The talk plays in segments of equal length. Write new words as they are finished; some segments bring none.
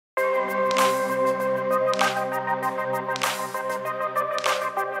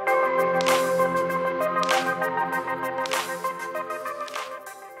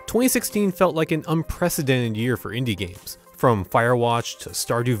2016 felt like an unprecedented year for indie games. From Firewatch to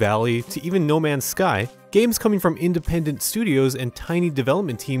Stardew Valley to even No Man's Sky, games coming from independent studios and tiny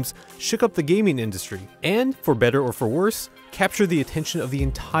development teams shook up the gaming industry, and, for better or for worse, captured the attention of the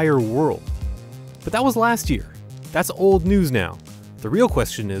entire world. But that was last year. That's old news now. The real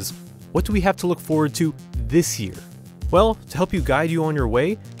question is, what do we have to look forward to this year? Well, to help you guide you on your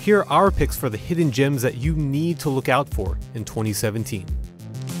way, here are our picks for the hidden gems that you need to look out for in 2017.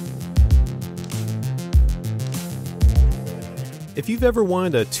 If you've ever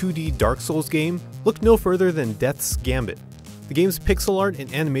wanted a 2D Dark Souls game, look no further than Death's Gambit. The game's pixel art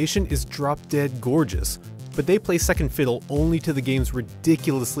and animation is drop-dead gorgeous, but they play second fiddle only to the game's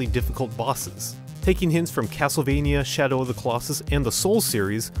ridiculously difficult bosses. Taking hints from Castlevania, Shadow of the Colossus, and the Souls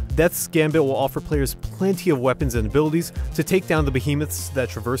series, Death's Gambit will offer players plenty of weapons and abilities to take down the behemoths that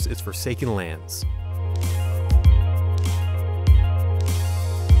traverse its forsaken lands.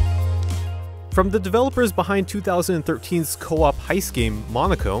 From the developers behind 2013's co-op heist game,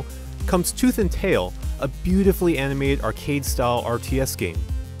 Monaco, comes Tooth and Tail, a beautifully animated arcade-style RTS game.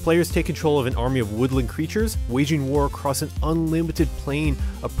 Players take control of an army of woodland creatures, waging war across an unlimited plane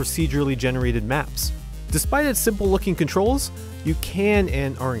of procedurally generated maps. Despite its simple-looking controls, you can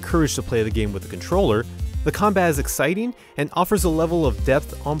and are encouraged to play the game with a controller. The combat is exciting and offers a level of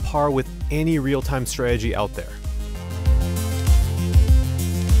depth on par with any real-time strategy out there.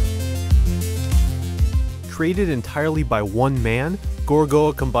 Created entirely by one man,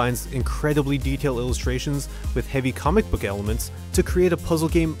 Gorogoa combines incredibly detailed illustrations with heavy comic book elements to create a puzzle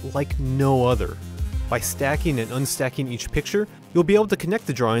game like no other. By stacking and unstacking each picture, you'll be able to connect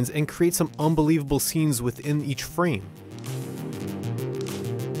the drawings and create some unbelievable scenes within each frame.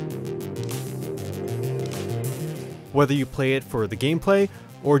 Whether you play it for the gameplay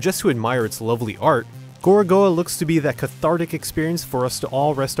or just to admire its lovely art, Gorogoa looks to be that cathartic experience for us to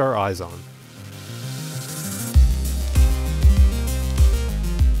all rest our eyes on.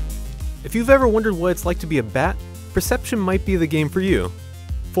 If you've ever wondered what it's like to be a bat, Perception might be the game for you.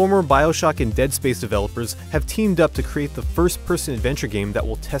 Former BioShock and Dead Space developers have teamed up to create the first-person adventure game that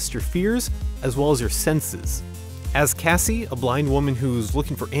will test your fears as well as your senses. As Cassie, a blind woman who's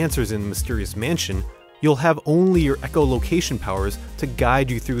looking for answers in a mysterious mansion, you'll have only your echolocation powers to guide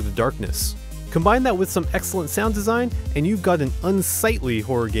you through the darkness. Combine that with some excellent sound design, and you've got an unsightly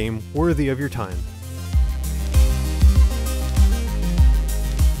horror game worthy of your time.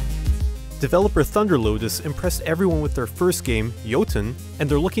 Developer Thunder Lotus impressed everyone with their first game, Jotun, and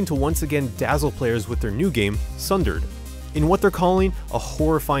they're looking to once again dazzle players with their new game, Sundered. In what they're calling a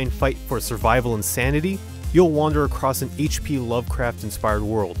horrifying fight for survival and sanity, you'll wander across an H.P. Lovecraft-inspired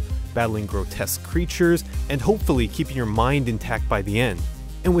world, battling grotesque creatures, and hopefully keeping your mind intact by the end.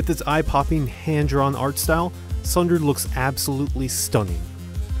 And with its eye-popping, hand-drawn art style, Sundered looks absolutely stunning.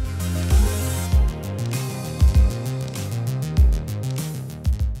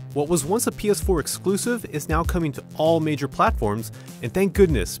 What was once a PS4 exclusive is now coming to all major platforms, and thank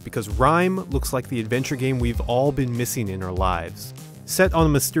goodness, because Rime looks like the adventure game we've all been missing in our lives. Set on a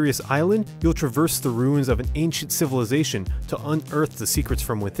mysterious island, you'll traverse the ruins of an ancient civilization to unearth the secrets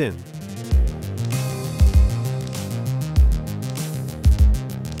from within.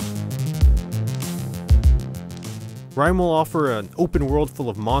 Rime will offer an open world full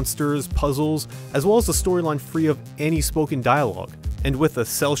of monsters, puzzles, as well as a storyline free of any spoken dialogue. And with a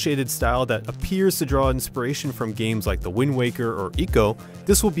cel-shaded style that appears to draw inspiration from games like The Wind Waker or Ico,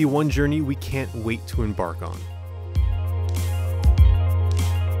 this will be one journey we can't wait to embark on.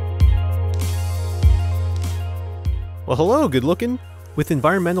 Well, hello, good looking! With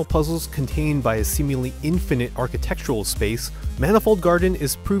environmental puzzles contained by a seemingly infinite architectural space, Manifold Garden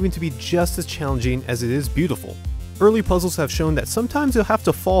is proving to be just as challenging as it is beautiful. Early puzzles have shown that sometimes you'll have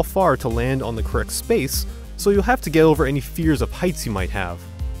to fall far to land on the correct space, so you'll have to get over any fears of heights you might have.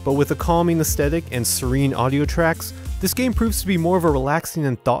 But with a calming aesthetic and serene audio tracks, this game proves to be more of a relaxing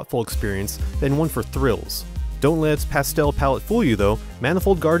and thoughtful experience than one for thrills. Don't let its pastel palette fool you though,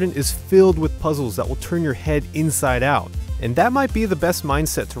 Manifold Garden is filled with puzzles that will turn your head inside out, and that might be the best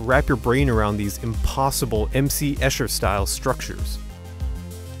mindset to wrap your brain around these impossible MC Escher style structures.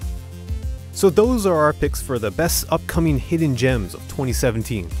 So those are our picks for the best upcoming hidden gems of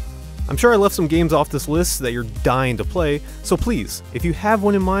 2017. I'm sure I left some games off this list that you're dying to play, so please, if you have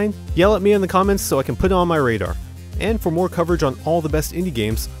one in mind, yell at me in the comments so I can put it on my radar. And for more coverage on all the best indie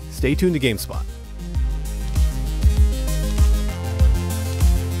games, stay tuned to GameSpot.